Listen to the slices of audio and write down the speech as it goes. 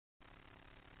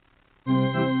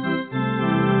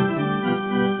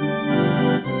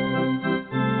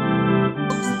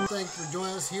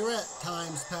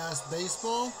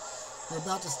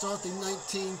about to start the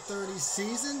 1930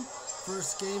 season.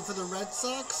 First game for the Red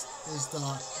Sox is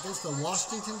against the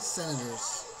Washington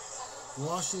Senators.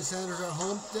 Washington Senators are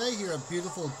home today here at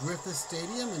beautiful Griffith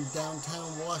Stadium in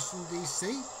downtown Washington,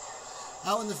 D.C.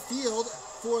 Out in the field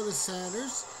for the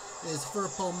Senators is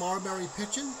 14apr30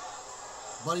 pitching,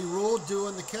 Buddy Rule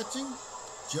doing the catching,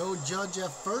 Joe Judge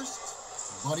at first,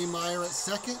 Buddy Meyer at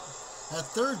second. At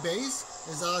third base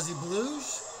is Ozzie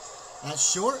Blues. At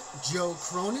short, Joe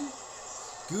Cronin.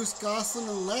 Goose Goslin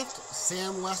in left,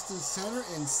 Sam West in center,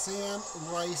 and Sam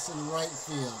Rice in right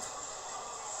field.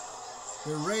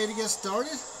 They're ready to get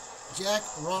started. Jack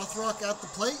Rothrock at the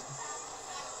plate.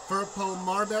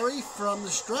 14apr30 from the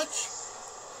stretch.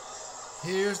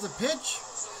 Here's the pitch.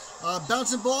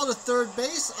 Bouncing ball to third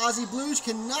base. Ozzie Blues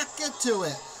cannot get to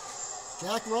it.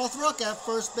 Jack Rothrock at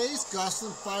first base.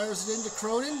 Goslin fires it into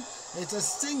Cronin. It's a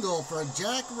single for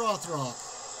Jack Rothrock.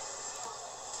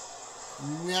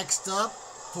 Next up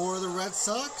for the Red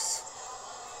Sox,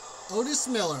 Otis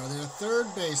Miller, their third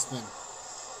baseman.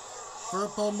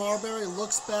 14apr30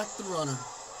 looks back the runner.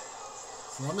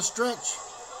 From the stretch,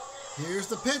 here's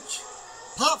the pitch.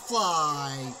 Pop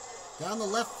fly down the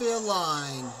left field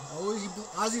line.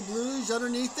 Ozzie Blues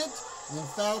underneath it in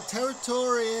foul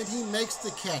territory, and he makes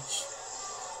the catch.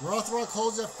 Rothrock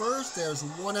holds at first. There's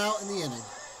one out in the inning.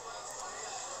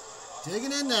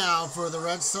 Digging in now for the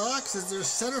Red Sox is their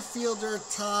center fielder,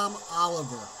 Tom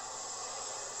Oliver.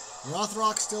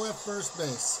 Rothrock still at first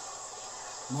base.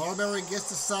 Marbury gets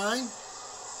the sign.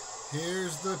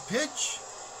 Here's the pitch.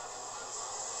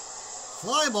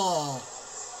 Fly ball.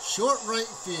 Short right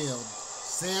field.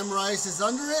 Sam Rice is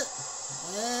under it,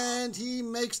 and he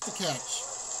makes the catch.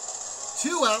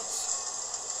 2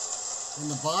 outs in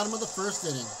the bottom of the first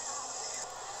inning.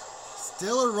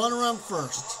 Still a runner on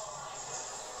first.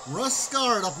 Russ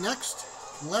Scarrett up next,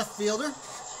 left fielder.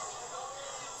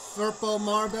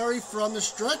 14apr30 from the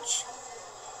stretch.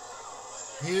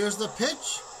 Here's the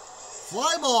pitch.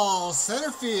 Fly ball,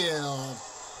 center field.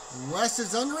 West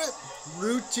is under it.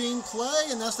 Routine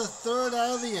play, and that's the third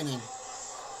out of the inning.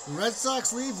 The Red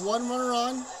Sox leave one runner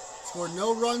on, scored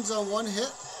no runs on one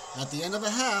hit. At the end of a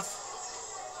half,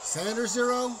 Senators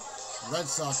 0, Red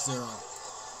Sox 0.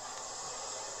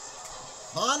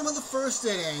 Bottom of the first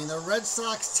inning, the Red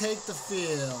Sox take the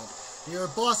field. Your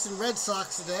Boston Red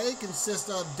Sox today consist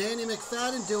of Danny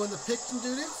McFadden doing the pitching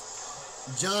duties,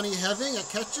 Johnny Heving at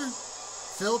catcher,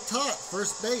 Phil Tott,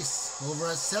 first base. Over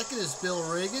at second is Bill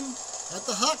Regan. At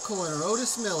the hot corner,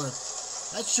 Otis Miller.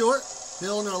 At short,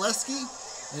 Bill Nerleski.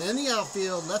 And in the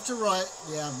outfield, left to right,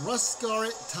 we have Russ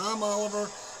Scarrett, Tom Oliver,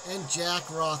 and Jack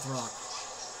Rothrock.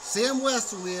 Sam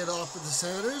West will lead it off for the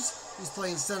Senators. He's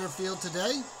playing center field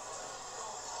today.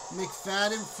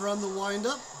 McFadden from the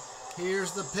windup.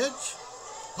 Here's the pitch.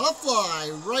 Pop fly,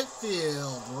 right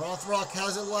field. Rothrock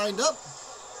has it lined up,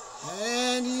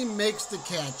 and he makes the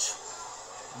catch.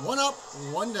 1 up,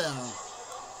 1 down.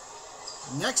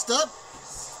 Next up,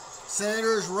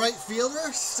 Senators right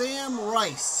fielder, Sam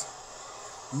Rice.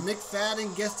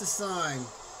 McFadden gets the sign.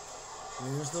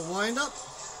 Here's the windup,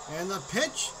 and the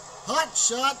pitch. Hot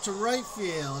shot to right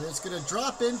field. It's going to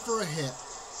drop in for a hit.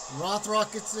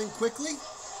 Rothrock gets in quickly,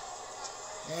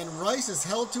 and Rice is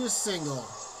held to a single.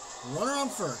 Runner on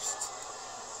first.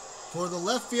 For the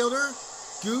left fielder,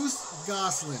 Goose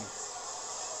Goslin.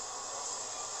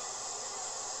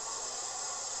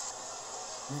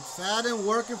 McFadden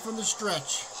working from the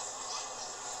stretch.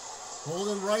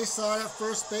 Holding Rice on at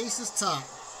first base is Tott.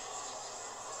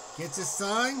 Gets his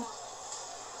sign.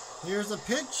 Here's the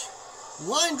pitch.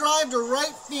 Line drive to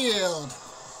right field.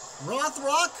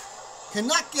 Rothrock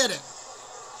cannot get it.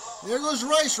 There goes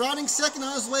Rice, rounding second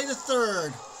on his way to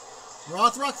third.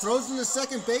 Rothrock throws into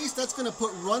second base. That's going to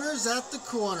put runners at the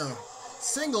corner.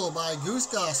 Single by Goose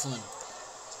Goslin.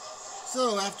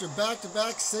 So after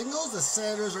back-to-back singles, the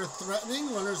Senators are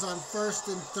threatening. Runners on first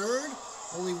and third.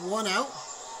 Only 1 out.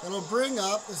 That'll bring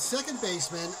up the second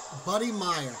baseman, Buddy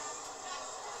Meyer.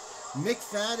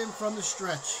 McFadden from the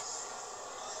stretch.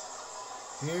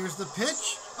 Here's the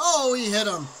pitch. Oh, he hit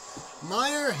him.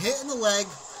 Meyer hit in the leg.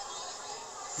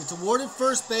 Gets awarded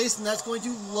first base, and that's going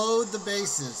to load the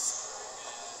bases.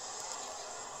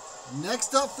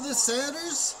 Next up for the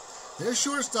Senators, their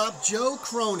shortstop, Joe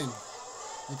Cronin.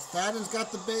 McFadden's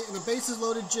got the bases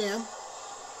loaded jam.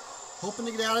 Hoping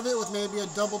to get out of it with maybe a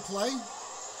double play.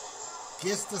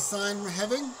 Gets the sign from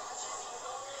Heving.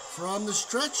 From the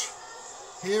stretch,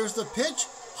 here's the pitch.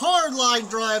 Hard line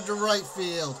drive to right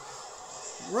field.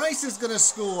 Rice is going to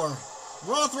score.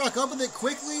 Rothrock up with it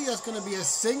quickly. That's going to be a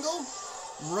single.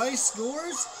 Rice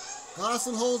scores.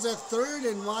 Goslin holds at third,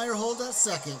 and Meyer holds at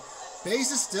second.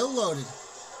 Base is still loaded.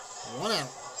 1 out.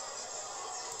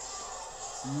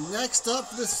 Next up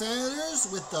for the Senators,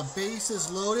 with the bases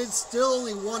loaded, still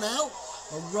only one out,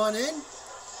 a run in,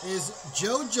 is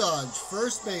Joe Judge,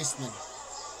 first baseman.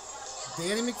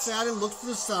 Danny McFadden looks for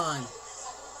the sign.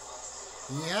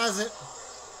 He has it.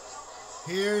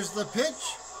 Here's the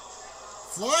pitch.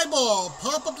 Fly ball,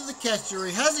 pop up to the catcher.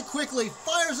 He has it quickly,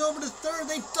 fires over to third.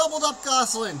 They doubled up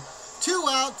Gosselin. 2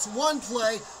 outs, 1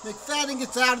 play. McFadden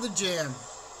gets out of the jam.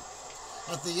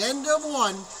 At the end of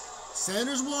 1,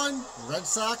 Senators 1, Red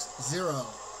Sox 0.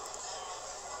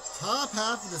 Top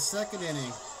half of the second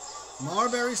inning.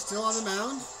 Marbury still on the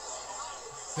mound.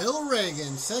 Bill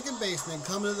Reagan, second baseman,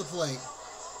 coming to the plate.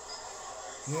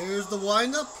 Here's the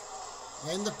windup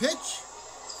and the pitch.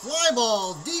 Fly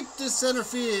ball deep to center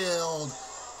field.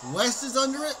 West is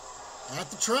under it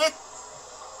at the track.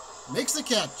 Makes the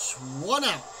catch. 1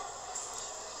 out.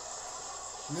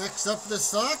 Next up for the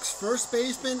Sox, first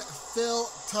baseman Phil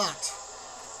Tott.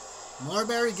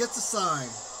 Marbury gets a sign.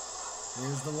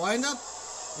 Here's the windup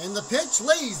and the pitch.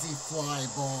 Lazy fly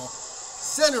ball.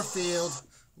 Center field.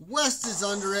 West is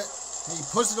under it. He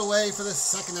puts it away for the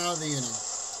second out of the inning.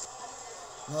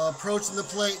 Approaching the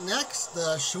plate next,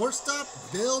 the shortstop,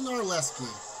 Bill Narleski.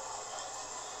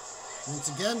 Once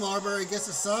again, Marbury gets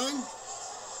a sign.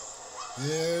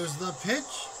 Here's the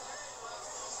pitch.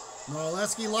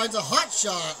 Narleski lines a hot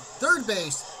shot. Third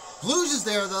base. Blues is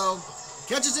there, though.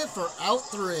 Catches it for out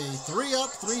 3. 3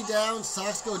 up, 3 down.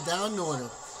 Sox go down in order.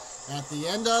 At the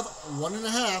end of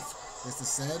 1.5, it's the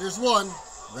Senators 1,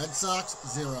 Red Sox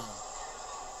 0.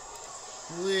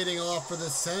 Leading off for the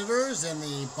Senators in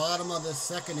the bottom of the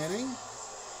second inning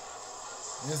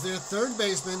is their third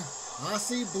baseman,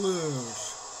 Ossie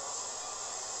Blues.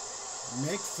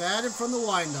 McFadden from the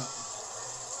windup.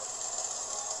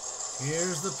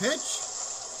 Here's the pitch.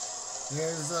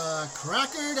 There's a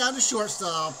cracker down to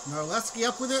shortstop. Narleski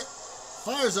up with it.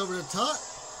 Fires over the top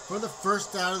for the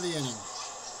first out of the inning.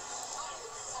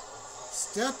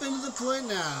 Step into the plate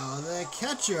now. The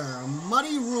catcher,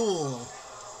 Muddy Rule.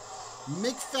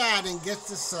 McFadden gets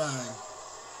the sign.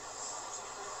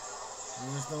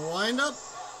 Here's the windup.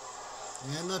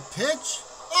 And the pitch.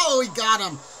 Oh, he got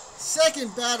him.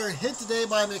 Second batter hit today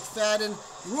by McFadden.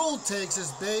 Rule takes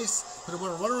his base. Put a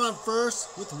runner on first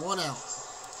with 1 out.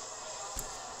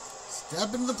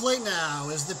 Step into the plate now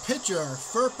is the pitcher,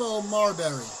 Furpo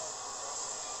Marbury.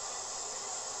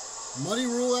 Muddy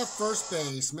Rule at first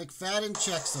base. McFadden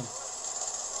checks him.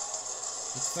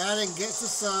 McFadden gets the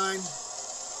sign.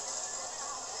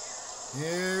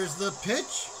 Here's the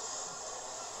pitch.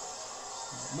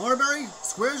 Marbury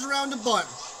squares around to bunt.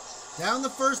 Down the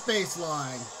first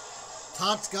baseline.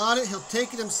 Todd's got it. He'll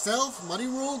take it himself. Muddy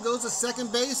Rule goes to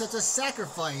second base. That's a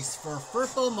sacrifice for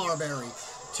Furpo Marbury.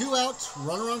 2 outs.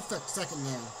 Runner on second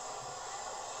now.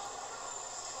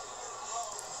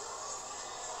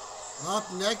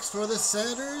 Up next for the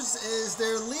Senators is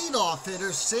their leadoff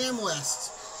hitter, Sam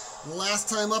West. Last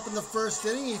time up in the first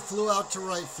inning, he flew out to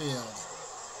right field.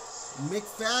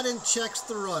 McFadden checks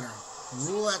the runner.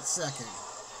 Rule at second.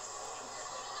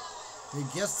 He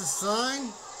gets the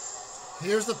sign.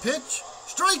 Here's the pitch.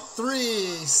 Strike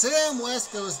 3. Sam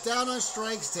West goes down on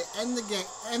strikes to end the game,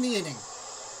 end the inning.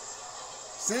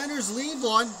 Senators lead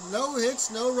 1. No hits,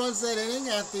 no runs that inning.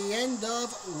 At the end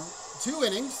of 2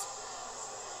 innings,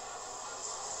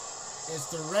 it's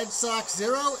the Red Sox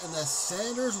 0 and the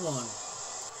Senators 1.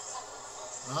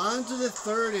 On to the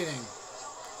third inning.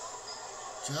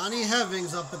 Johnny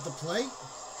Heving's up at the plate.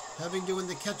 Heving doing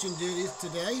the catching duties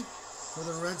today for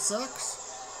the Red Sox.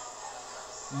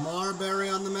 Marbury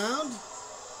on the mound.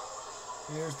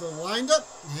 Here's the windup.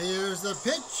 Here's the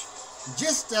pitch.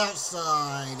 Just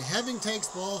outside. Heving takes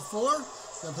ball 4.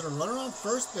 Gonna put a runner on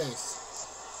first base.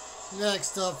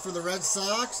 Next up for the Red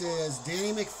Sox is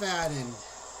Danny McFadden.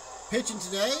 Pitching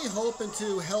today, hoping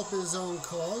to help his own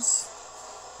cause.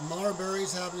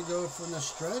 Marbury's having to go from the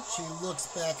stretch. He looks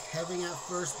back, Heving at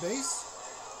first base.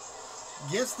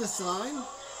 Gets the sign.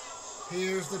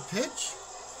 Here's the pitch.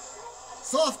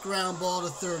 Soft ground ball to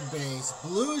third base.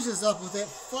 Blues is up with it.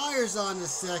 Fires on to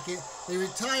second. They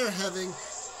retire Heving.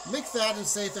 McFadden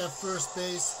safe at first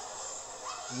base.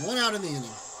 1 out in the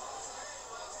inning.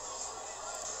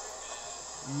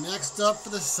 Next up for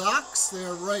the Sox,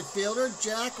 their right fielder,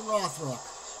 Jack Rothrock.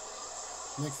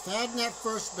 McFadden at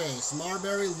first base.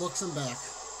 Marbury looks him back.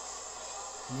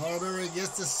 Marbury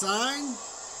gets the sign.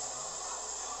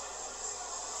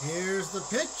 Here's the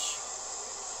pitch.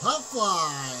 Pop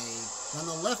fly on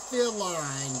the left field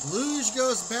line. Blues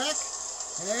goes back,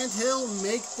 and he'll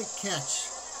make the catch.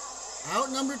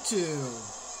 Out number 2.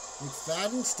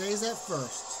 McFadden stays at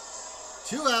first.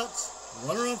 2 outs,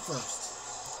 runner on first.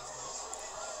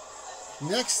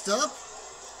 Next up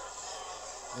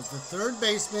is the third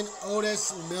baseman,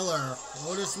 Otis Miller.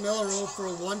 Otis Miller 0 for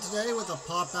 1 today with a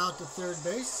pop out to third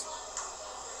base.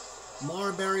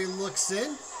 Marbury looks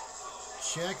in,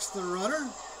 checks the runner.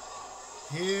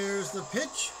 Here's the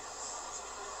pitch.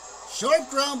 Sharp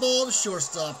ground ball to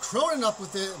shortstop. Cronin up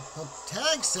with it. He'll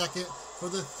tag second for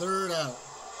the third out.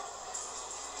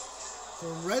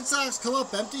 The Red Sox come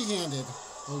up empty-handed.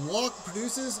 The walk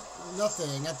produces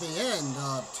nothing at the end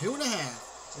of 2.5.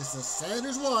 It's the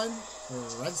Senators 1,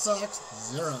 the Red Sox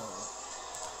 0.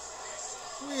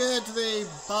 We head to the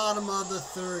bottom of the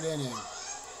third inning.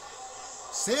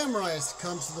 Sam Rice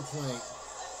comes to the plate.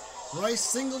 Rice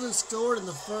singled and scored in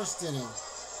the first inning.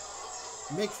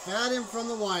 McFadden from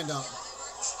the windup.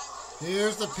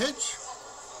 Here's the pitch.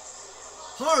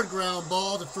 Hard ground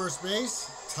ball to first base.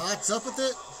 Tots up with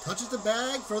it. Touches the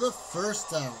bag for the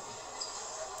first out.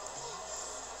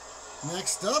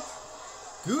 Next up,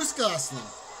 Goose Gosselin.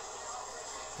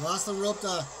 Gosselin roped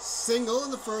a single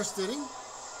in the first inning.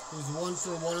 He was 1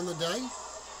 for 1 on the day.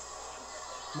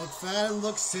 McFadden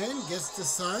looks in, gets the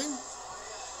sign.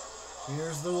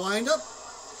 Here's the windup.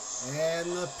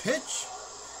 And the pitch.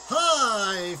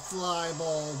 High fly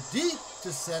ball deep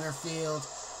to center field.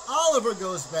 Oliver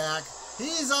goes back.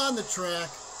 He's on the track.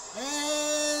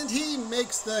 And he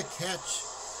makes the catch.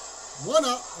 2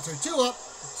 up,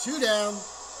 2 down.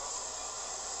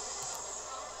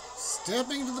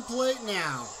 Stepping to the plate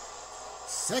now,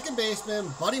 second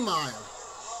baseman Buddy Meyer.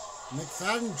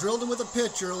 McFadden drilled him with a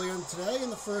pitch earlier today in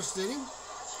the first inning.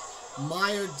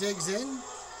 Meyer digs in.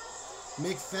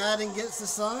 McFadden gets the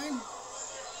sign.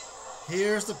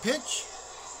 Here's the pitch.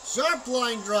 Sharp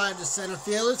line drive to center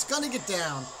field. It's going to get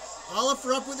down.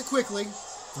 Oliver up with it quickly.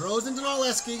 Throws into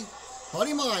Narleski.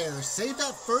 Buddy Meyer safe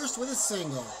at first with a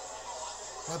single.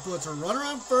 That puts a runner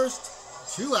on first.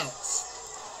 2 outs.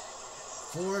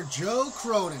 For Joe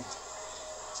Cronin.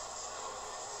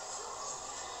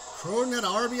 Cronin had an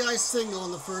RBI single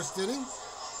in the first inning.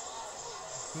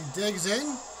 He digs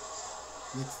in.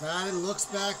 McFadden looks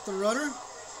back the runner.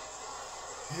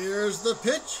 Here's the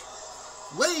pitch.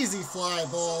 Lazy fly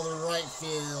ball to right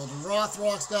field.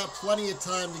 Rothrock's got plenty of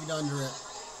time to get under it.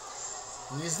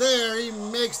 He's there. He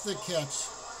makes the catch.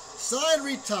 Side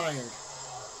retired.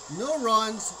 No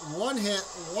runs, 1 hit,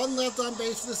 1 left on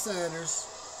base for the Senators.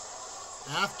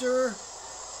 After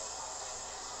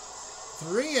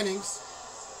 3 innings,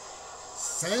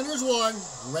 Senators 1,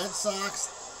 Red Sox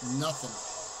nothing.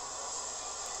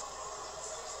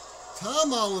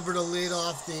 Tom Oliver to lead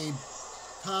off the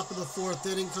top of the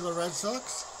 4th inning for the Red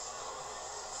Sox.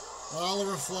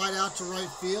 Oliver flied out to right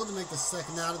field to make the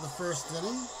second out of the first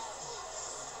inning.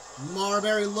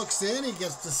 Marbury looks in, he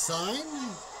gets the sign.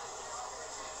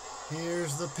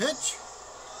 Here's the pitch.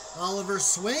 Oliver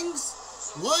swings.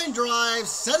 Line drive,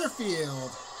 center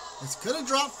field. It's going to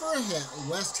drop for a hit.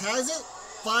 West has it,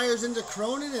 fires into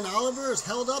Cronin, and Oliver is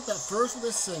held up at first with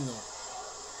a single.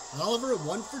 Oliver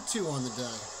 1 for 2 on the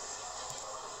day.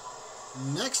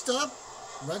 Next up,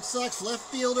 Red Sox left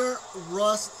fielder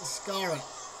Russ Scarrett.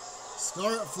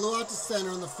 Scarrett flew out to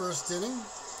center in the first inning.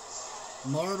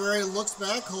 Marbury looks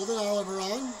back, holding Oliver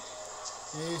on.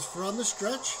 He's from the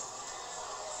stretch.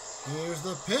 Here's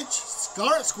the pitch.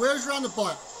 Scarrett squares around the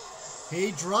bunt.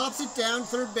 He drops it down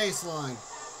third baseline.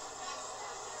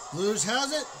 Blues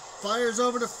has it, fires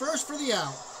over to first for the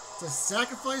out. It's a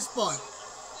sacrifice bunt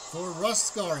for Russ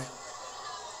Scarrett.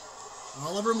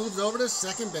 Oliver moves over to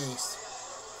second base.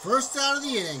 First out of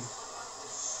the inning.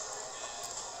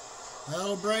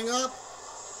 That'll bring up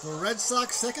the Red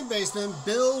Sox second baseman,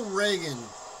 Bill Reagan.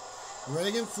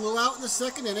 Reagan flew out in the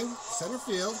second inning, center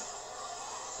field.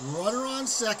 Runner on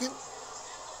second.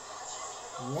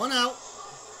 1 out.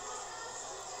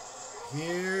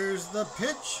 Here's the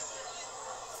pitch.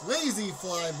 Lazy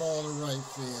fly ball to right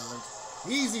field.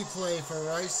 Easy play for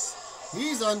Rice.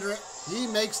 He's under it. He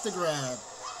makes the grab.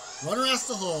 Runner has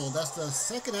to hold. That's the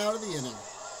second out of the inning.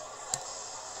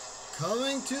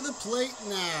 Coming to the plate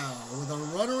now with a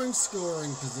runner in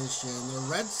scoring position, the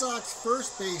Red Sox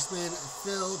first baseman,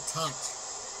 Phil Tott.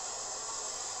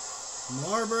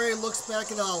 Marbury looks back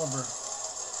at Oliver.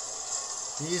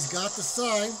 He's got the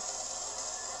sign.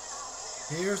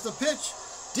 Here's the pitch.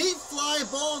 Deep fly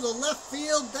ball to left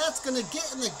field. That's going to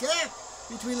get in the gap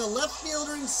between the left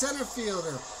fielder and center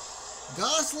fielder.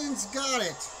 Gosselin's got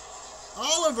it.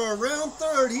 Oliver around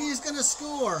third. He's going to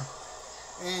score.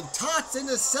 And Tots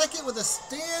into second with a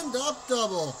stand-up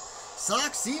double.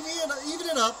 Sox even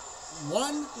it up.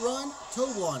 1 run to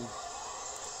 1.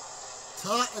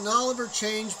 Tot and Oliver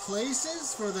change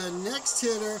places for the next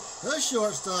hitter, the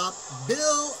shortstop,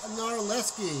 Bill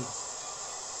Narleski.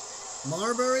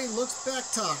 Marbury looks back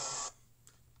top.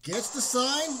 Gets the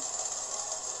sign.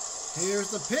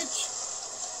 Here's the pitch.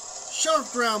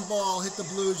 Sharp ground ball hit the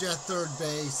Blues at third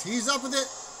base. He's up with it.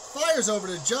 Fires over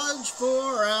to Judge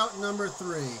for out number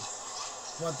 3.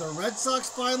 But the Red Sox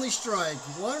finally strike.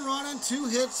 1 run and 2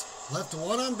 hits. Left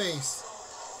 1 on base.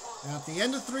 At the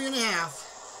end of 3 1/2.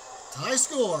 Tie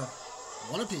score.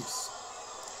 1 apiece.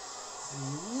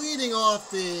 Leading off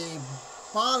the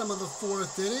bottom of the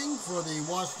 4th inning for the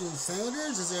Washington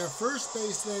Senators is their first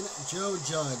baseman, Joe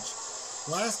Judge.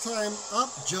 Last time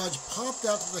up, Judge popped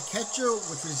out to the catcher,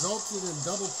 which resulted in a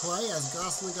double play as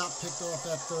Gosselin got picked off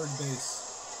at third base.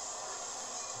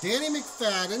 Danny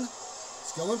McFadden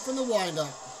is going from the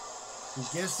windup. He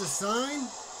gets the sign.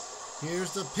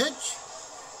 Here's the pitch.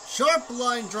 Sharp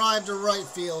line drive to right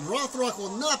field. Rothrock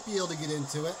will not be able to get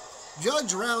into it.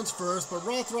 Judge rounds first, but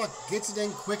Rothrock gets it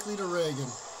in quickly to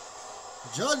Reagan.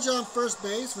 Judge on first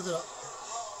base with a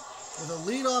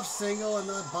leadoff single in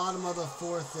the bottom of the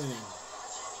 4th inning.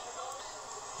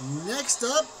 Next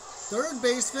up, third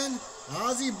baseman,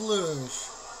 Ozzie Blues.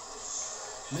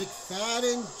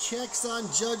 McFadden checks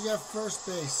on Judge at first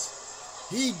base.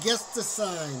 He gets the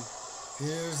sign.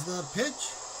 Here's the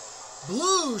pitch.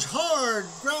 Blues, hard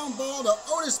ground ball to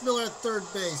Otis Miller at third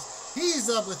base. He's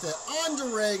up with it. On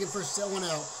to Reagan for 1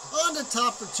 out. On to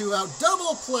Top for 2 out.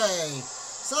 Double play.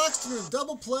 Sox through a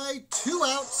double play. 2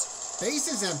 outs.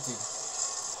 Bases empty.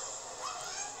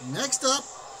 Next up,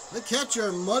 the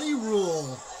catcher, Muddy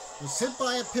Rule, was hit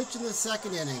by a pitch in the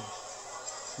 2nd inning.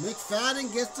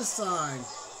 McFadden gets the sign.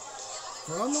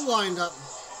 From the windup,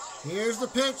 here's the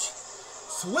pitch.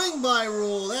 Swing by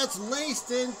Rule. That's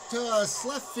laced into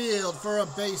left field for a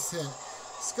base hit.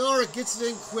 Scarrick gets it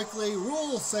in quickly.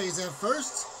 Rule saves at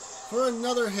first for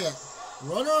another hit.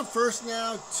 Runner on first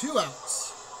now, 2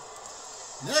 outs.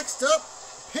 Next up,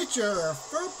 pitcher,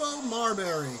 Furpo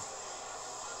Marbury.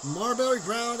 Marbury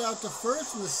ground out to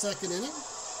first in the 2nd inning.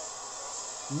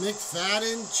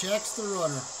 McFadden checks the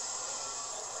runner.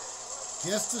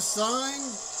 Gets the sign.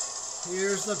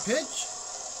 Here's the pitch.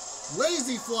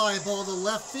 Lazy fly ball to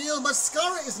left field, but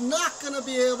Scarritt is not going to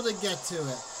be able to get to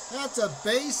it. That's a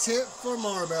base hit for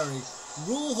Marbury.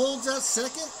 Rule holds at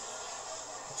second.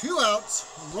 2 outs.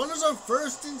 Runners on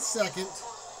first and second.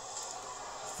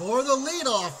 For the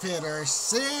leadoff hitter,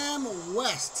 Sam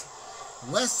West.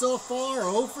 West so far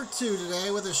 0 for 2 today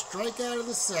with a strikeout in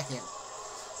the 2nd.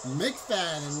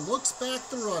 McFadden looks back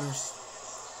the runners.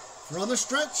 From the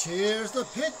stretch, here's the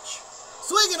pitch.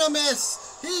 Swing and a miss.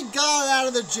 He got out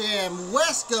of the jam.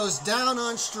 West goes down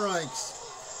on strikes.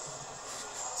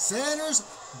 Sanders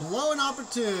blow an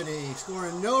opportunity,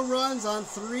 scoring no runs on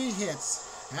 3 hits.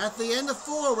 At the end of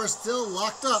 4, we're still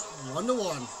locked up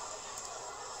 1-1.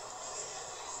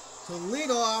 To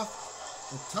lead off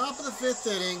the top of the 5th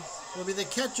inning will be the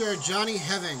catcher, Johnny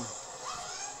Heving.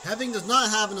 Heving does not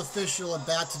have an official at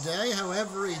bat today.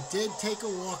 However, he did take a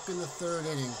walk in the 3rd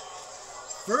inning.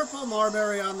 Furpo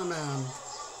Marbury on the mound.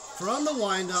 From the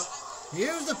windup,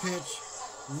 here's the pitch.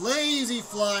 Lazy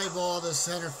fly ball to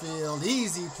center field.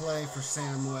 Easy play for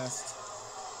Sam West.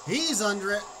 He's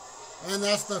under it, and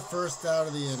that's the first out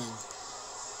of the inning.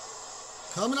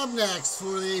 Coming up next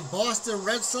for the Boston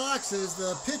Red Sox is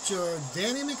the pitcher,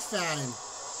 Danny McFadden.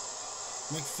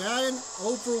 McFadden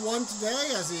 0 for 1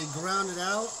 today as he grounded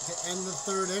out to end the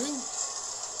 3rd inning.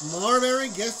 Marbury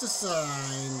gets the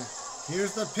sign.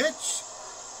 Here's the pitch.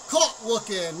 Caught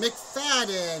looking.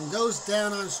 McFadden goes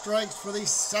down on strikes for the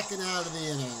 2nd out of the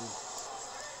inning.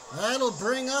 That'll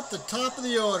bring up the top of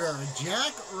the order,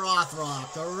 Jack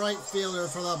Rothrock, the right fielder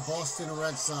for the Boston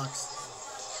Red Sox.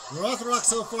 Rothrock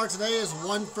so far today is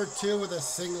 1 for 2 with a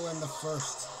single in the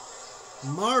 1st.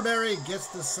 Marbury gets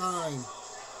the sign.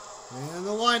 And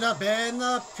the windup and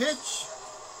the pitch.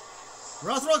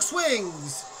 Rothrock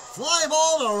swings. Fly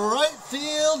ball to right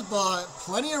field, but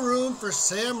plenty of room for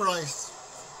Sam Rice.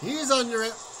 He's under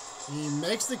it. He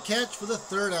makes the catch for the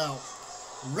 3rd out.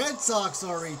 Red Sox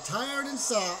are retired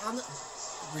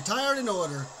in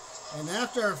order. And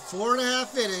after 4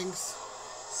 1/2 innings,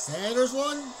 Sanders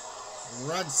won,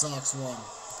 Red Sox won.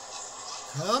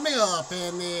 Coming up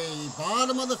in the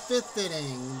bottom of the 5th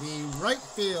inning, the right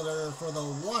fielder for the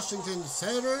Washington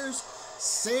Senators,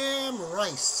 Sam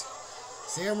Rice.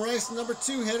 Sam Rice, number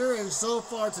 2 hitter, and so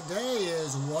far today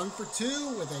is 1 for 2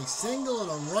 with a single and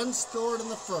a run scored in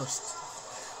the 1st.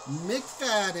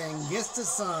 McFadden gets the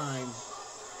sign.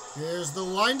 Here's the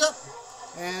windup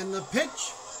and the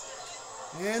pitch.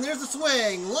 And there's the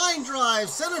swing. Line drive,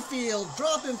 center field,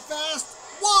 dropping fast.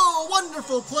 Whoa,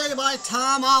 wonderful play by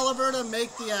Tom Oliver to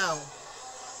make the out.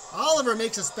 Oliver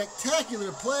makes a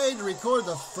spectacular play to record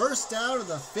the 1st out of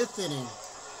the 5th inning.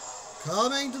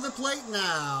 Coming to the plate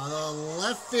now, the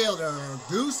left fielder,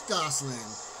 Goose Gosselin.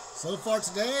 So far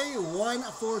today, 1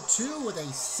 for 2 with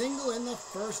a single in the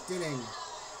first inning.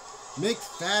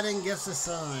 McFadden gets a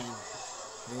sign.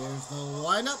 Here's the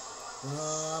windup.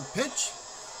 Pitch.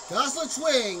 Gosling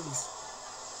swings.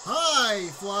 High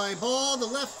fly ball to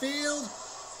left field.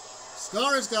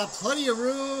 Scar's got plenty of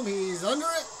room. He's under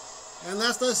it. And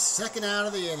that's the second out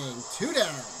of the inning. 2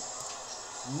 down.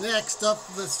 Next up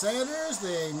for the Senators,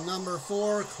 the number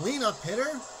 4 cleanup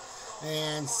hitter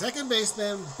and second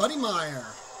baseman Buddy Meyer.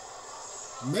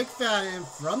 McFadden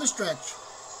from the stretch.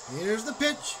 Here's the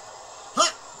pitch.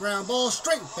 Hot ground ball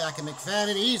straight back at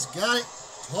McFadden. He's got it.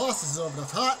 Tosses over the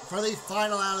top for the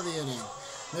final out of the inning.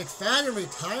 McFadden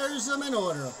retires him in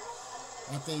order.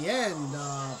 At the end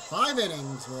of 5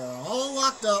 innings, we're all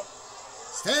locked up.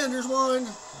 Senators won,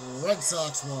 Red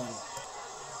Sox won.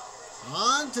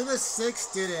 On to the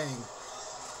 6th inning.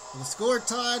 The score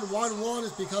tied 1-1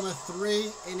 has become a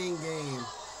 3-inning game.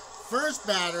 First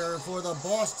batter for the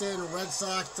Boston Red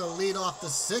Sox to lead off the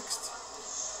 6th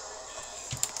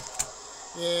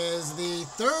is the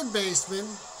third baseman,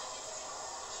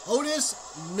 Otis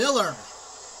Miller.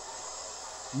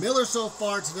 Miller so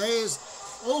far today is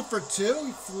 0 for 2.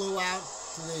 He flew out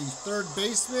to the third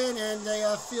baseman and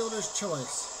a fielder's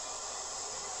choice.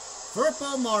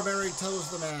 14apr30 toes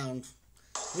the mound.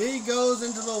 He goes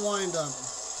into the windup.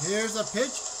 Here's a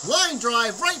pitch. Line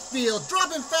drive, right field,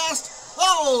 dropping fast.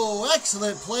 Oh,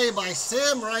 excellent play by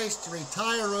Sam Rice to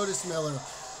retire Otis Miller.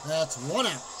 That's 1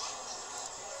 out.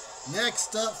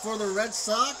 Next up for the Red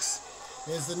Sox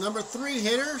is the number 3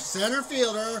 hitter, center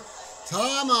fielder,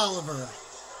 Tom Oliver.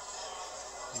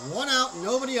 1 out,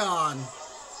 nobody on.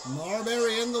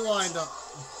 Marbury in the windup.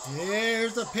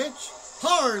 Here's the pitch.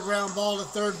 Hard ground ball to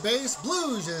third base.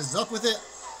 Blues is up with it.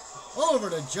 Over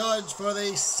to Judge for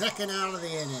the second out of the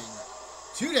inning.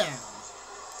 2 down.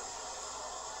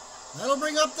 That'll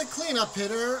bring up the cleanup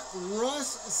hitter,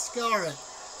 Russ Scarrett.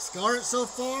 Scarrett so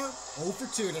far, 0 for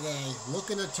 2 today.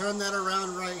 Looking to turn that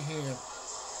around right here.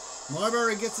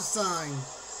 Marbury gets a sign.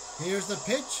 Here's the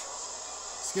pitch.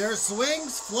 Scarrett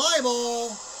swings, fly ball.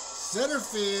 Center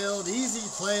field, easy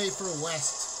play for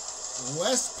West.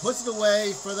 West puts it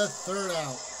away for the 3rd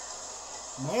out.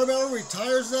 Marbury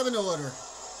retires them in order.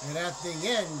 And at the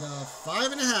end of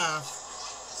 5 1/2,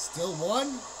 still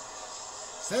 1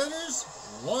 Senators,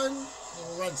 1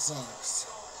 Red Sox.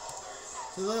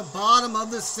 To the bottom of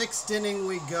the 6th inning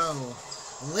we go.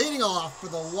 Leading off for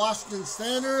the Washington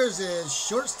Senators is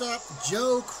shortstop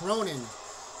Joe Cronin.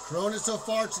 Cronin so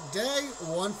far today,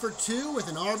 1 for 2 with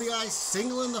an RBI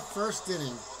single in the first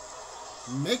inning.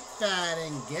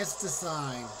 McFadden gets the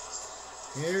sign.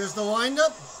 Here's the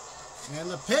windup and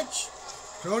the pitch.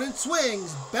 Cronin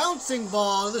swings, bouncing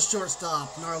ball to the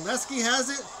shortstop. Narleski has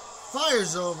it,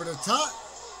 fires over the top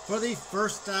for the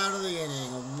first out of the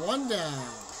inning. 1 down.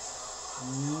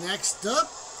 Next up,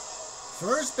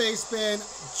 first baseman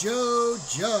Joe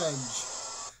Judge.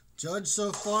 Judge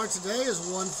so far today is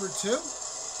 1 for 2.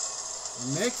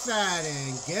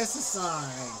 McFadden gets a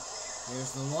sign.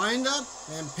 Here's the windup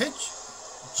and pitch.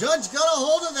 Judge got a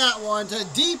hold of that one to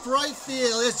deep right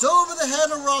field. It's over the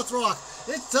head of Rothrock.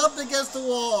 It's up against the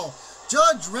wall.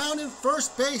 Judge rounding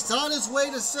first base on his way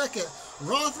to second.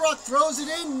 Rothrock throws it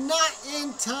in, not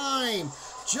in time.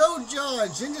 Joe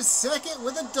Judge into second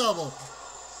with a double.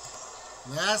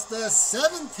 That's the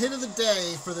 7th hit of the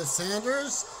day for the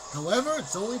Sanders. However,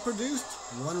 it's only produced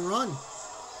 1 run.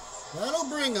 That'll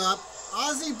bring up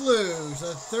Ozzie Blues,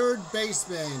 a third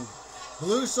baseman.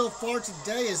 Blues so far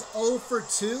today is 0 for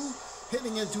 2,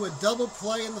 hitting into a double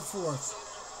play in the 4th.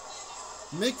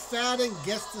 McFadden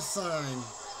gets the sign.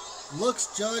 Looks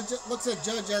at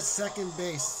Judge at second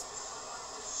base.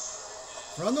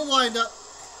 From the windup,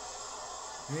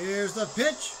 here's the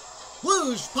pitch.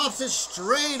 Blues pops it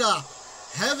straight up,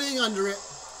 heavy under it.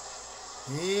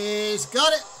 He's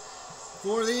got it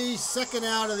for the second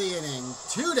out of the inning.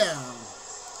 2 down.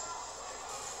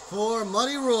 For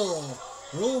Muddy Rule.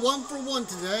 Rule 1 for 1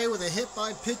 today with a hit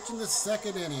by pitch in the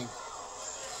second inning.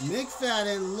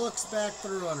 McFadden looks back for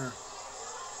the runner.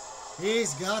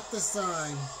 He's got the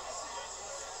sign.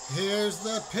 Here's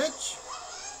the pitch.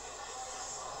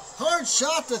 Hard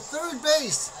shot to third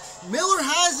base. Miller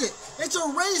has it. It's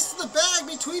a race to the bag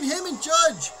between him and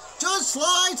Judge. Judge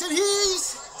slides and he's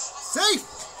safe.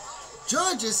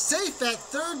 Judge is safe at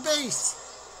third base.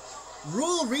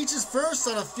 Rule reaches first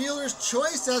on a fielder's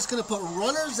choice. That's going to put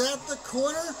runners at the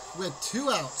corner with 2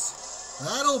 outs.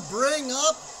 That'll bring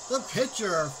up the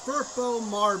pitcher, Furpo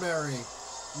Marbury.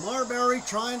 Marbury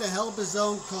trying to help his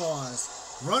own cause.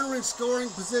 Runner in scoring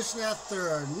position at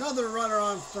third. Another runner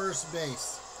on first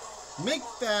base.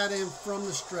 McFadden from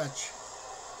the stretch.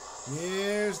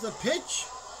 Here's the pitch.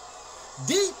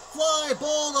 Deep fly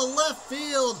ball to left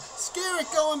field.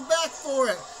 Skerritt going back for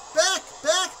it. Back.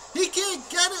 He can't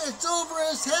get it. It's over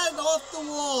his head off the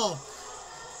wall.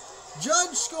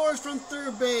 Judge scores from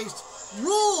third base.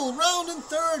 Rule round in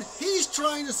third. He's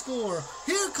trying to score.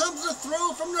 Here comes the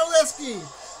throw from Narleski.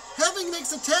 Heving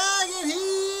makes a tag and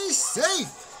he's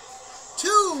safe.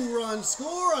 2-run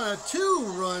score on a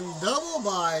 2-run double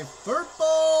by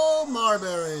Furpo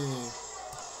Marbury.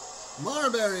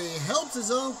 Marbury helps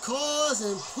his own cause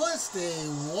and puts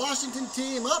the Washington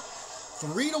team up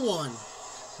 3-1.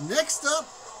 Next up,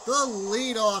 the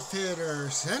leadoff hitter,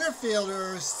 center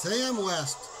fielder Sam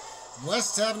West.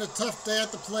 West's having a tough day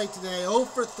at the plate today, 0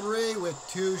 for 3 with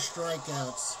 2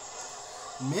 strikeouts.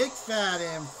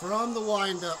 McFadden from the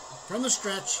windup, from the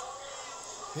stretch.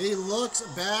 He looks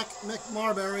back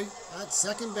Marbury at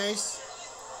second base.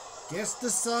 Gets the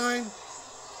sign.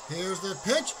 Here's the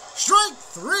pitch. Strike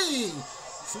 3!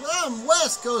 Sam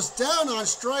West goes down on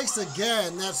strikes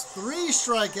again. That's 3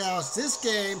 strikeouts this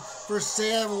game for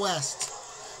Sam West.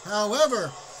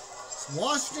 However,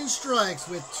 Washington strikes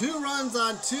with 2 runs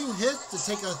on 2 hits to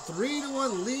take a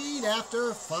 3-1 lead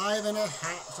after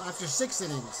 6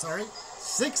 innings.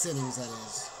 6 innings, that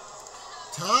is.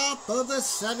 Top of the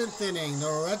 7th inning.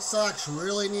 The Red Sox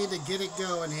really need to get it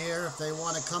going here if they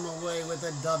want to come away with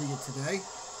a W today.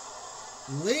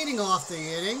 Leading off the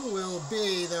inning will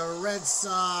be the Red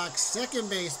Sox second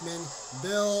baseman,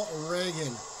 Bill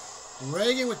Reagan.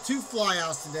 Reagan with 2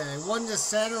 flyouts today, 1 to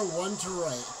center, 1 to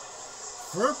right.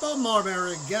 Furpo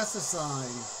Marbury gets the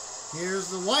sign. Here's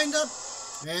the windup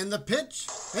and the pitch.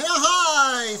 And a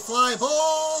high fly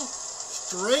ball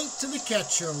straight to the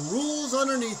catcher. Rules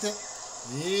underneath it.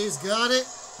 He's got it,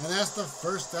 and that's the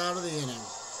first out of the inning.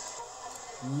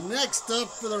 Next up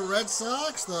for the Red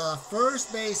Sox, the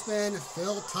first baseman,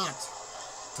 Phil Tott.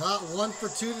 Tott 1 for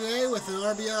 2 today with an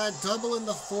RBI double in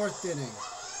the 4th inning.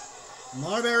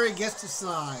 Marbury gets the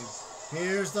sign.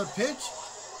 Here's the pitch.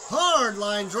 Hard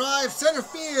line drive, center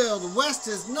field. West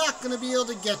is not going to be able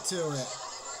to get to it.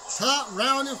 Tott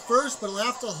rounded first, but he'll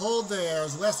have to hold there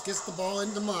as West gets the ball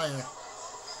into Meyer.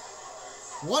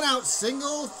 1-out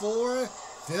single for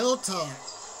Phil Tott.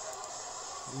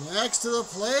 Next to the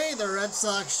plate, the Red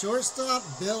Sox shortstop,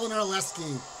 Bill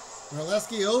Narleski.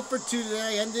 Narleski 0 for 2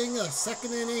 today, ending the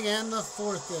 2nd inning and the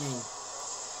 4th inning.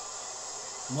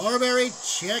 Marbury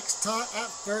checks Tott at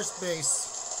first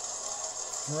base.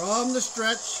 From the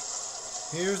stretch,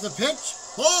 here's the pitch.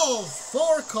 Ball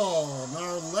 4 call.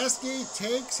 Narleski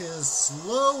takes his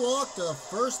slow walk to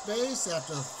first base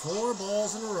after 4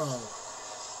 balls in a row.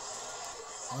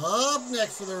 Up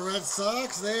next for the Red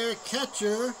Sox, their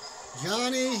catcher,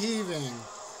 Johnny Heaving.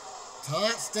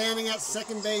 Tott standing at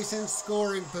second base in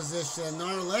scoring position.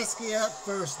 Narleski at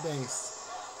first base.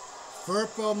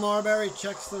 Furpo Marbury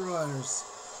checks the runners.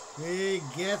 He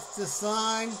gets the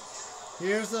sign.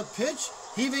 Here's the pitch.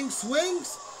 Heaving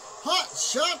swings. Hot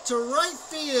shot to right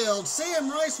field. Sam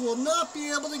Rice will not be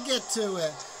able to get to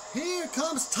it. Here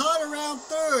comes Tott around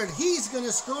third. He's going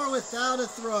to score without a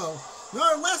throw.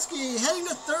 Narleski heading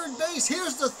to third base.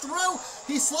 Here's the throw.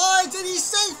 He slides and he's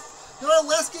safe.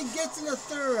 Narleski gets into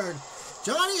third.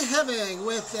 Johnny Heaving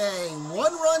with a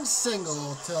 1-run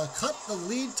single to cut the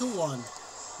lead to 1.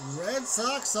 Red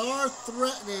Sox are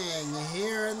threatening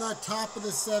here in the top of the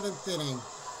 7th inning.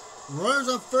 Runners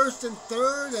on first and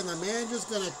third, and the manager's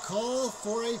going to call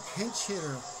for a pinch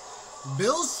hitter.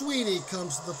 Bill Sweeney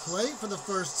comes to the plate for the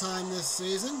first time this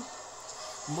season.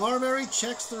 Marbury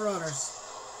checks the runners.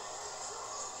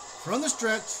 From the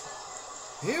stretch,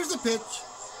 here's the pitch.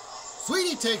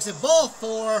 Sweeney takes it, ball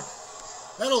 4.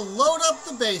 That'll load up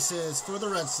the bases for the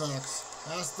Red Sox.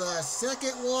 That's the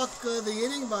 2nd walk of the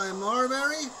inning by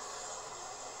Marbury.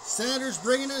 Sanders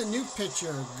bringing in a new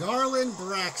pitcher, Garland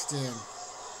Braxton.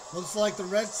 Looks like the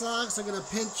Red Sox are going to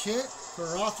pinch hit for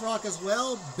Rothrock as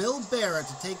well. Bill Barrett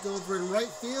to take over in right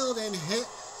field and hit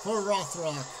for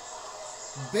Rothrock.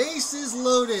 Bases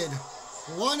loaded.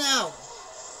 1 out.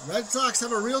 Red Sox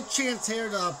have a real chance here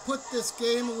to put this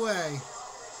game away.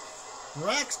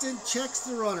 Braxton checks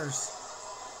the runners.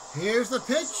 Here's the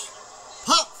pitch.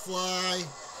 Pop fly.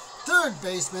 Third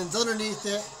baseman's underneath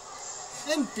it.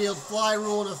 Infield fly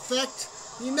rule in effect.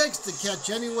 He makes the catch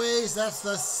anyways. That's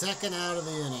the 2nd out of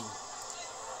the inning.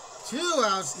 2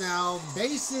 outs now.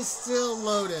 Bases still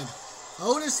loaded.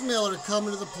 Otis Miller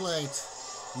coming to the plate.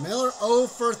 Miller 0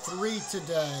 for 3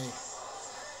 today.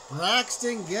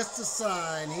 Braxton gets the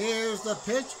sign. Here's the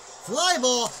pitch. Fly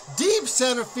ball, deep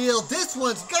center field. This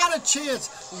one's got a chance.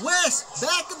 West,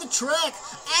 back of the track,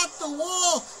 at the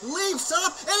wall, leaps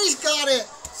up, and he's got it.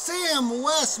 Sam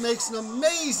West makes an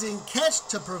amazing catch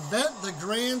to prevent the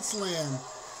grand slam.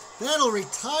 That'll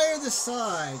retire the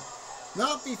side.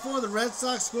 Not before the Red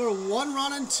Sox score 1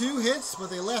 run and 2 hits, but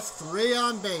they left 3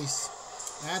 on base.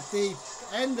 At the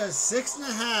end of 6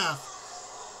 1/2,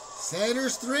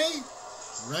 Sanders 3,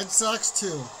 Red Sox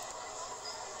 2.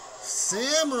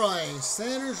 Sam Rice,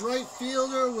 Sanders right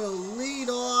fielder, will lead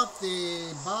off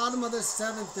the bottom of the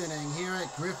 7th inning here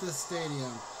at Griffith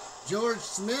Stadium. George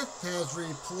Smith has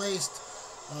replaced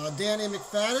Danny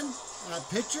McFadden at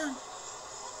pitcher.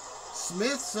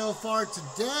 Rice so far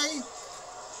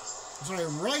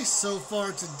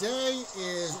today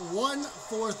is 1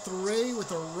 for 3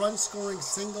 with a run-scoring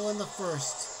single in the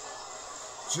first.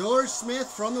 George Smith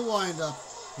from the windup.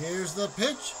 Here's the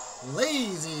pitch.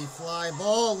 Lazy fly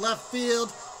ball left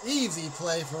field. Easy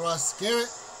play for Russ Garrett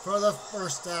for the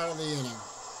first out of the inning.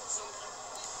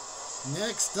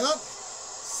 Next up,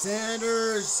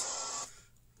 Sanders'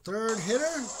 third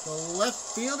hitter, the left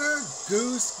fielder,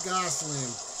 Goose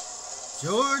Gosselin.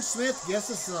 George Smith gets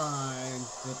a sign.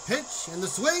 The pitch and the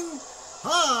swing.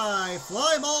 High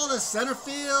fly ball to center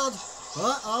field,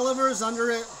 but Oliver's under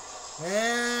it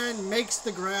and makes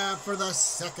the grab for the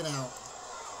second out.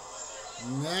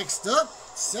 Next up,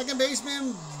 second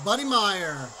baseman Buddy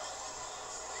Meyer.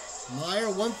 Meyer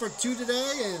 1 for 2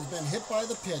 today and has been hit by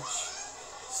the pitch.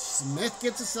 Smith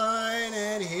gets a sign,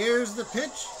 and here's the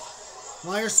pitch.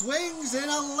 Meyer swings in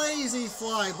a lazy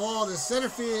fly ball to center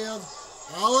field.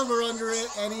 Oliver under it,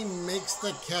 and he makes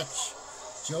the catch.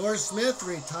 George Smith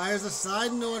retires the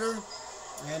side in order,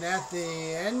 and at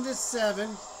the end of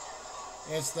 7,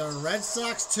 it's the Red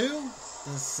Sox 2,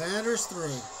 the Sanders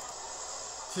 3.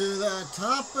 To the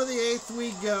top of the 8th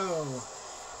we go.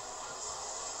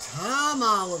 Tom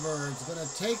Oliver is going to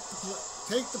take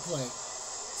the plate.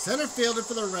 Center fielder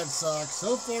for the Red Sox.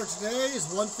 So far today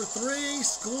is 1 for 3,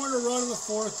 scoring a run in the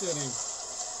 4th inning.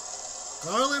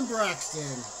 Garland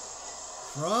Braxton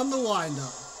from the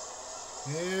windup.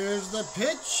 Here's the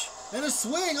pitch and a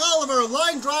swing. Oliver,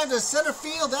 line drive to center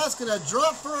field. That's going to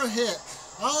drop for a hit.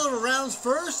 Oliver rounds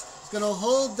first. It's going to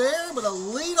hold there, but a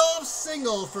leadoff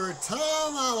single for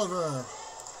Tom Oliver.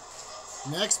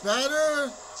 Next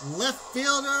batter, left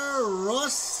fielder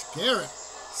Russ Garrett.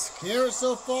 Garrett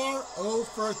so far 0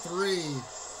 for 3.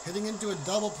 Hitting into a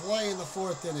double play in the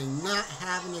 4th inning. Not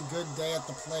having a good day at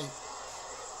the plate.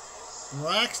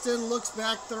 Braxton looks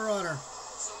back the runner.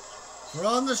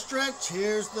 From the stretch,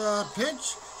 here's the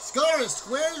pitch. Scarlett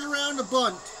squares around a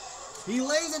bunt. He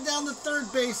lays it down the third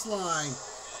baseline.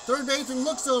 Third baseman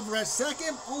looks over at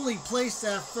second, only placed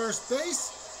at first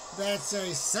base. That's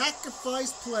a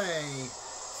sacrifice play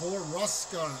for Russ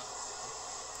Scarlett.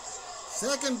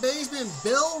 Second baseman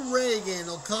Bill Reagan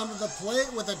will come to the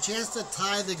plate with a chance to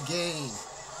tie the game.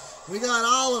 We got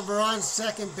Oliver on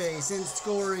second base in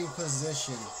scoring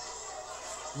position.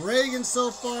 Reagan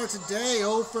so far today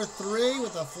 0 for 3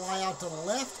 with a fly out to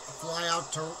left, a fly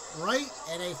out to right,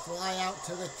 and a fly out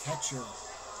to the catcher.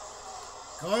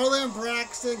 Garland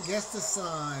Braxton gets the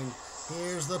sign.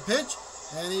 Here's the pitch,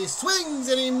 and he swings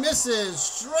and he misses.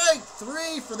 Strike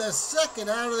 3 for the second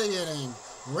out of the inning.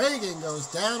 Reagan goes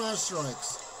down on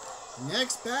strikes.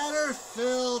 Next batter,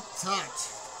 Phil Tott.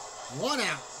 1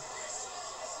 out.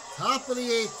 Top of the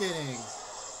 8th inning.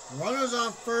 Runners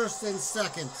on first and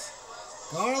second.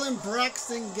 Garland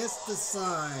Braxton gets the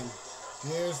sign.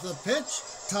 Here's the pitch.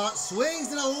 Tott swings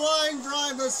and a line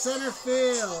drive to center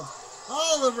field.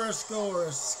 Oliver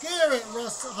scores. Garrett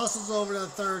hustles over to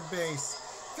third base.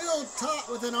 Phil Tott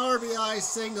with an RBI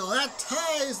single. That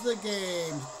ties the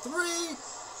game. 3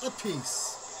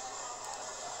 apiece.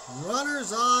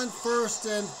 Runners on first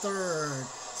and third.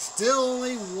 Still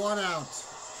only 1 out.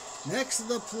 Next to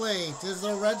the plate is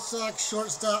the Red Sox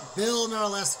shortstop Bill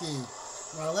Narleski.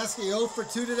 Narleski 0 for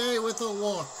 2 today with a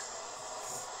walk.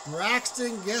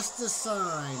 Braxton gets the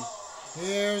sign.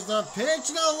 Here's the pitch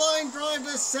and a line drive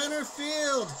to center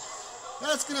field.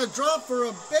 That's going to drop for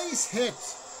a base hit.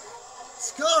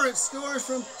 Scarlett scores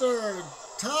from third.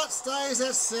 Tott stays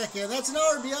at second. That's an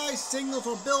RBI single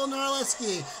for Bill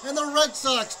Narleski. And the Red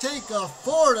Sox take a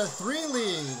 4-3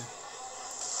 lead.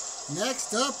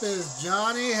 Next up is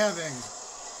Johnny Heving.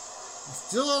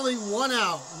 Still only 1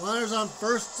 out. Runners on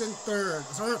first and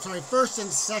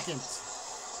second.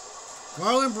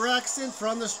 Garland Braxton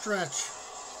from the stretch.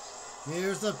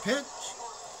 Here's the pitch.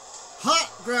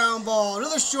 Hot ground ball to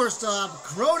the shortstop.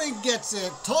 Cronin gets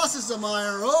it. Tosses to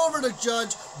Meyer over to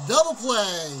Judge. Double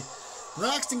play.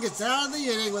 Braxton gets out of the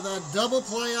inning with a double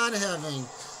play on Heving.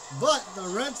 But the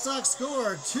Red Sox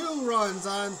score 2 runs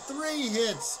on 3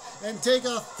 hits and take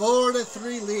a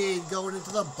 4-3 lead going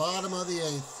into the bottom of the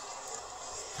 8th.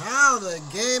 How the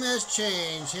game has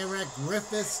changed here at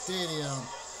Griffith Stadium.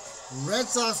 Red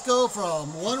Sox go from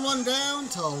 1-1 down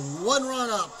to 1 run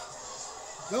up.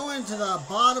 Going to the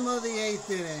bottom of the 8th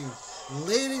inning.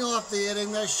 Leading off the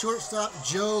inning, that shortstop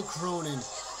Joe Cronin.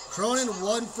 Cronin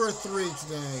 1 for 3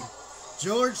 today.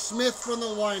 George Smith from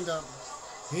the windup.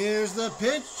 Here's the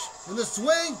pitch and the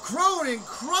swing. Cronin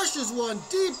crushes one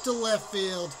deep to left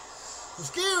field.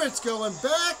 Scarrett's going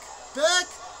back.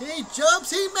 He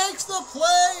jumps. He makes the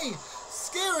play.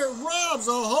 Scarrett robs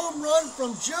a home run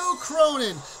from Joe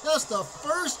Cronin. That's the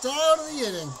first out of the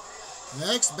inning.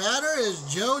 Next batter is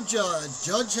Joe Judge.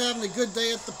 Judge having a good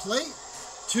day at the plate.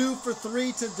 2 for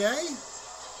 3 today.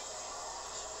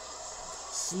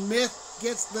 Smith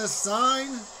gets the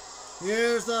sign.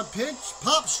 Here's the pitch.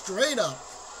 Pop straight up.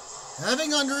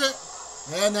 Having under it.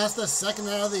 And that's the second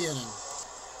out of the inning.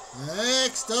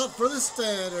 Next up for the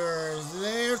Standers,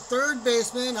 their third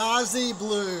baseman, Ozzie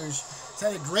Blues. He's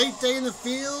had a great day in the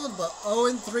field, but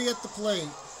 0-3 at the plate.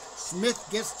 Smith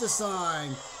gets the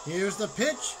sign. Here's the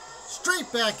pitch. Straight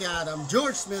back at him.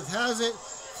 George Smith has it.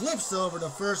 Flips over to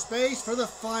first base for the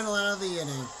final out of the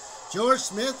inning. George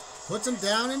Smith puts him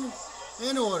down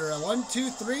in order.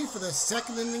 1-2-3 for the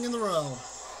second inning in a row.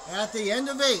 At the end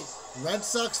of 8, Red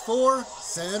Sox 4,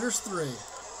 Senators 3.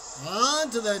 On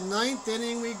to the 9th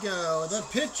inning we go. The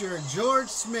pitcher, George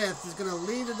Smith, is going to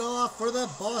lead it off for the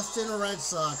Boston Red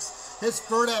Sox. His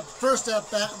first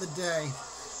at-bat of the day.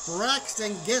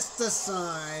 Braxton gets the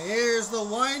sign. Here's the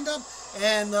windup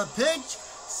and the pitch.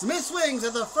 Smith swings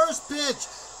at the first pitch.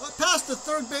 Past the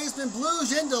third baseman,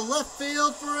 Blues into left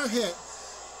field for a hit.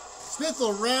 Smith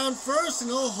will round first and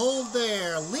he'll hold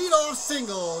there. Leadoff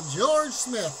single, George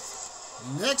Smith.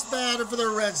 Next batter for the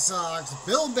Red Sox,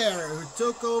 Bill Barrett, who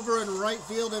took over in right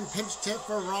field and pinch hit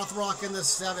for Rothrock in the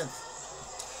 7th.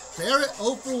 Barrett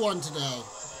 0 for 1 today.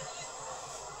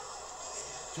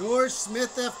 George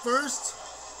Smith at first.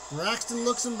 Braxton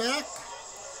looks him back.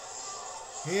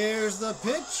 Here's the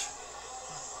pitch.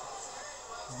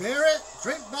 Barrett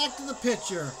straight back to the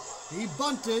pitcher. He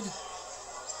bunted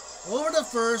over to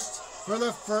first for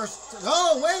the first.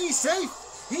 Oh, wait, he's safe.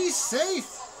 He's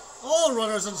safe. All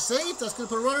runners unsafe. That's going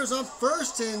to put runners on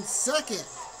first and second.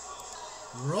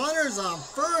 Runners on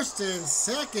first and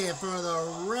second for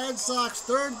the Red Sox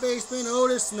third baseman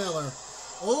Otis Miller.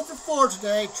 0 for 4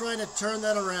 today, trying to turn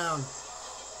that around.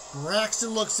 Braxton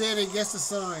looks in and gets the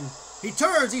sign. He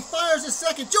turns, he fires a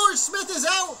second. George Smith is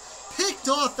out. Picked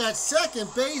off at second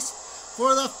base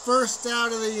for the first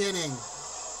out of the inning.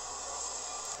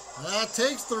 That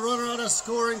takes the runner out of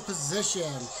scoring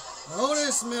position.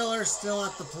 Otis Miller still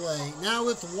at the plate. Now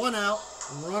with 1 out,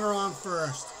 runner on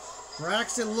first.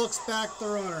 Braxton looks back the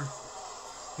runner.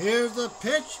 Here's the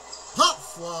pitch. Pop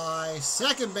fly.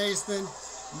 Second baseman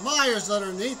Myers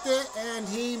underneath it, and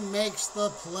he makes the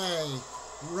play.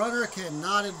 Runner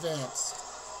cannot advance.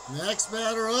 Next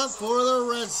batter up for the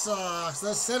Red Sox,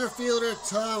 the center fielder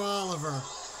Tom Oliver.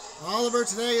 Oliver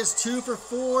today is 2 for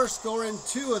 4, scoring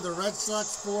 2 of the Red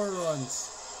Sox 4 runs.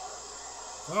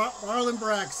 Marlon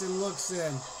Braxton looks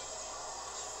in.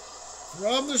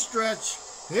 From the stretch,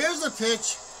 here's the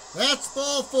pitch. That's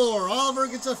ball 4. Oliver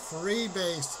gets a free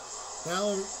base.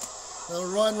 They'll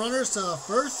run runners to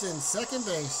first and second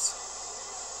base.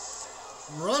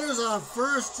 Runners on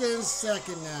first and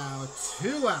second now.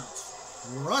 2 outs.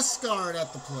 Russ Scarrett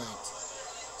at the plate.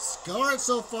 Scarrett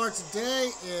so far today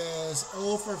is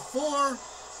 0 for 4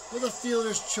 with a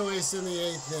fielder's choice in the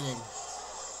 8th inning.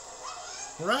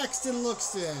 Braxton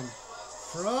looks in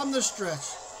from the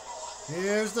stretch.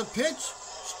 Here's the pitch.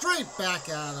 Straight back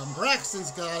at him.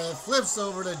 Braxton's got it. Flips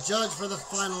over to Judge for the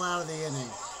final out of the inning.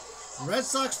 Red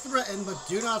Sox threaten but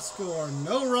do not score.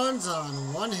 No runs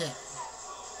on 1 hit.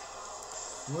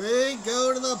 We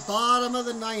go to the bottom of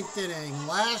the 9th inning.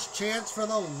 Last chance for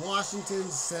the Washington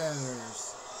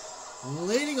Senators.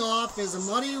 Leading off is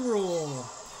Money Rule.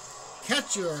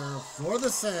 Catcher for the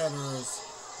Senators.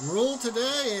 Rule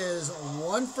today is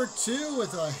 1 for 2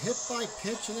 with a hit by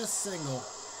pitch and a single.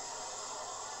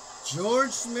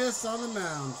 George Smith on the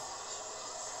mound.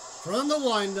 From the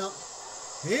windup,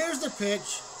 here's the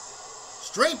pitch.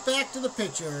 Straight back to the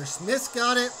pitcher. Smith's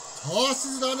got it.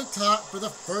 Tosses it on the top for the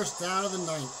first out of the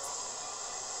 9th.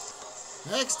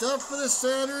 Next up for the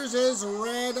Senators is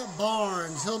Red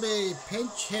Barnes. He'll be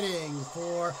pinch hitting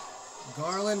for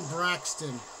Garland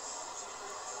Braxton.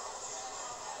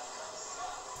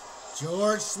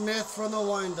 George Smith from the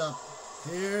windup.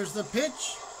 Here's the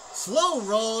pitch. Slow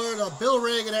roller to Bill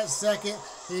Reagan at second.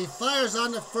 He fires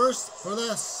on to first for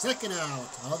the second out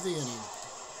of the inning.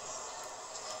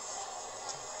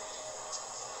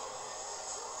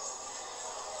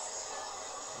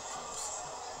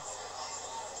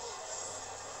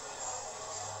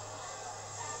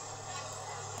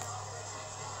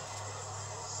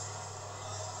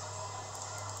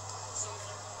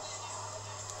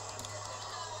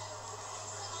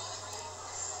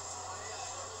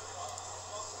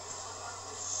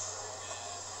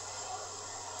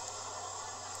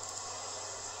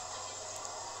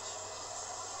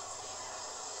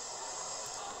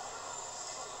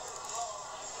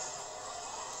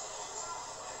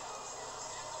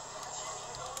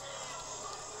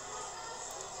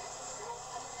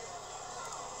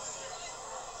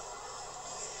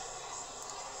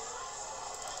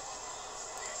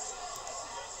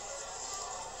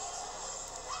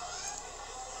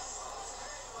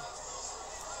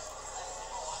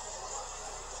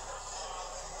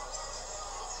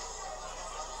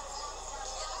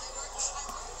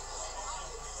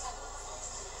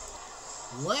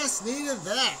 West needed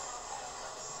that.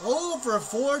 0 for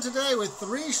 4 today with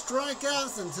 3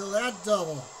 strikeouts until that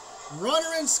double.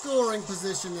 Runner in scoring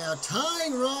position now.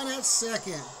 Tying run at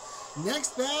second.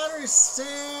 Next batter is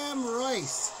Sam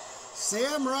Rice.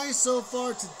 Sam Rice so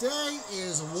far today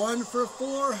is 1 for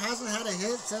 4. Hasn't had a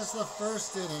hit since the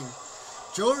first inning.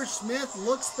 George Smith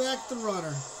looks back the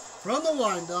runner. From the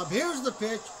windup, here's the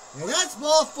pitch, and that's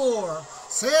ball 4.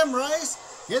 Sam Rice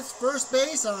gets first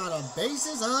base on a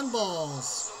bases on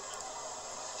balls.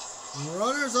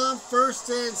 Runners on first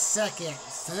and second.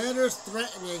 Senators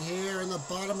threatening here in the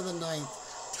bottom of the ninth.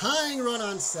 Tying run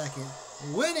on second.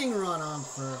 Winning run on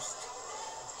first.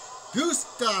 Goose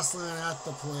Goslin at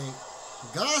the plate.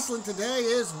 Goslin today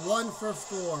is 1 for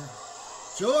 4.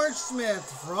 George Smith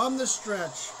from the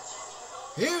stretch.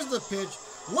 Here's the pitch.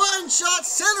 One shot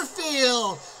center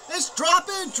field. It's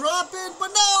dropping, but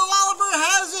no, Oliver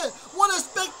has it. What a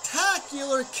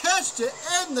spectacular catch to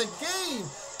end the game.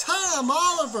 Tom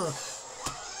Oliver.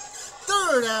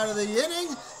 Third out of the inning,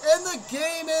 and the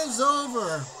game is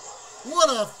over. What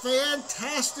a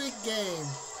fantastic game.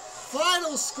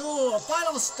 Final score,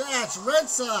 final stats, Red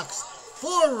Sox,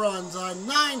 4 runs on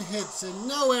 9 hits and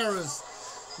no errors.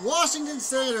 Washington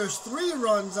Senators, 3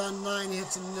 runs on 9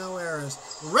 hits and no errors.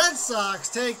 Red Sox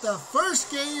take the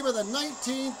first game of the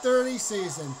 1930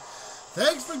 season.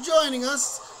 Thanks for joining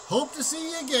us. Hope to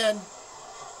see you again.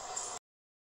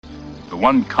 The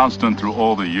one constant through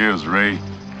all the years, Ray,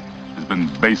 has been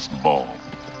baseball.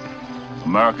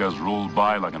 America has rolled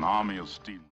by like an army of steel.